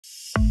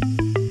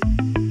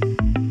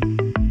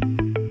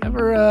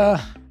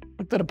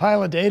looked at a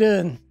pile of data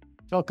and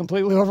felt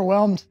completely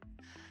overwhelmed?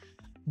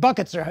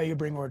 Buckets are how you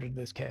bring order to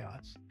this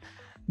chaos.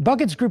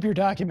 Buckets group your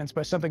documents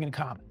by something in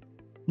common.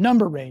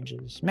 Number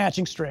ranges,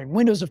 matching string,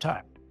 windows of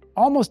time.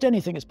 Almost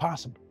anything is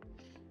possible.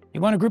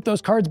 You want to group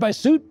those cards by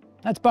suit?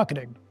 That's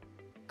bucketing.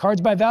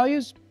 Cards by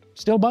values?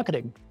 Still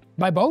bucketing.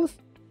 By both?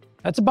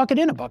 That's a bucket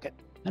in a bucket,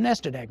 a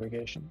nested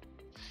aggregation.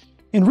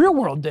 In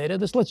real-world data,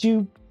 this lets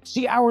you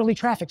see hourly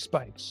traffic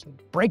spikes,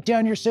 break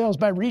down your sales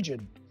by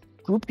region,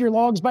 group your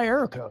logs by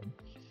error code.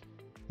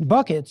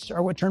 Buckets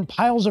are what turn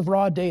piles of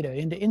raw data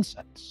into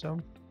insights. So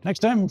next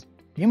time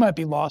you might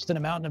be lost in a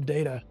mountain of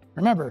data,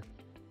 remember,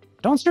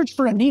 don't search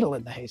for a needle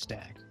in the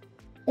haystack.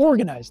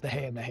 Organize the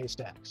hay in the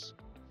haystacks.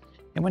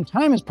 And when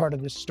time is part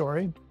of this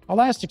story,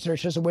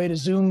 Elasticsearch has a way to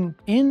zoom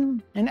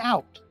in and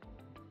out.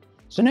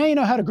 So now you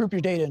know how to group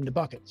your data into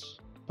buckets.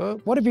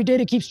 But what if your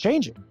data keeps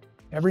changing?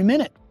 Every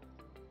minute,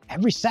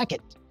 every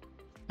second.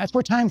 That's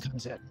where time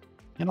comes in.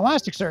 In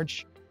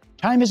Elasticsearch,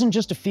 time isn't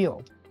just a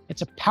field.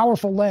 It's a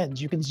powerful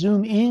lens you can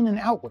zoom in and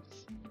out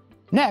with.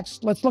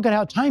 Next, let's look at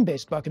how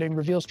time-based bucketing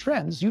reveals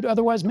trends you'd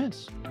otherwise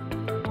miss.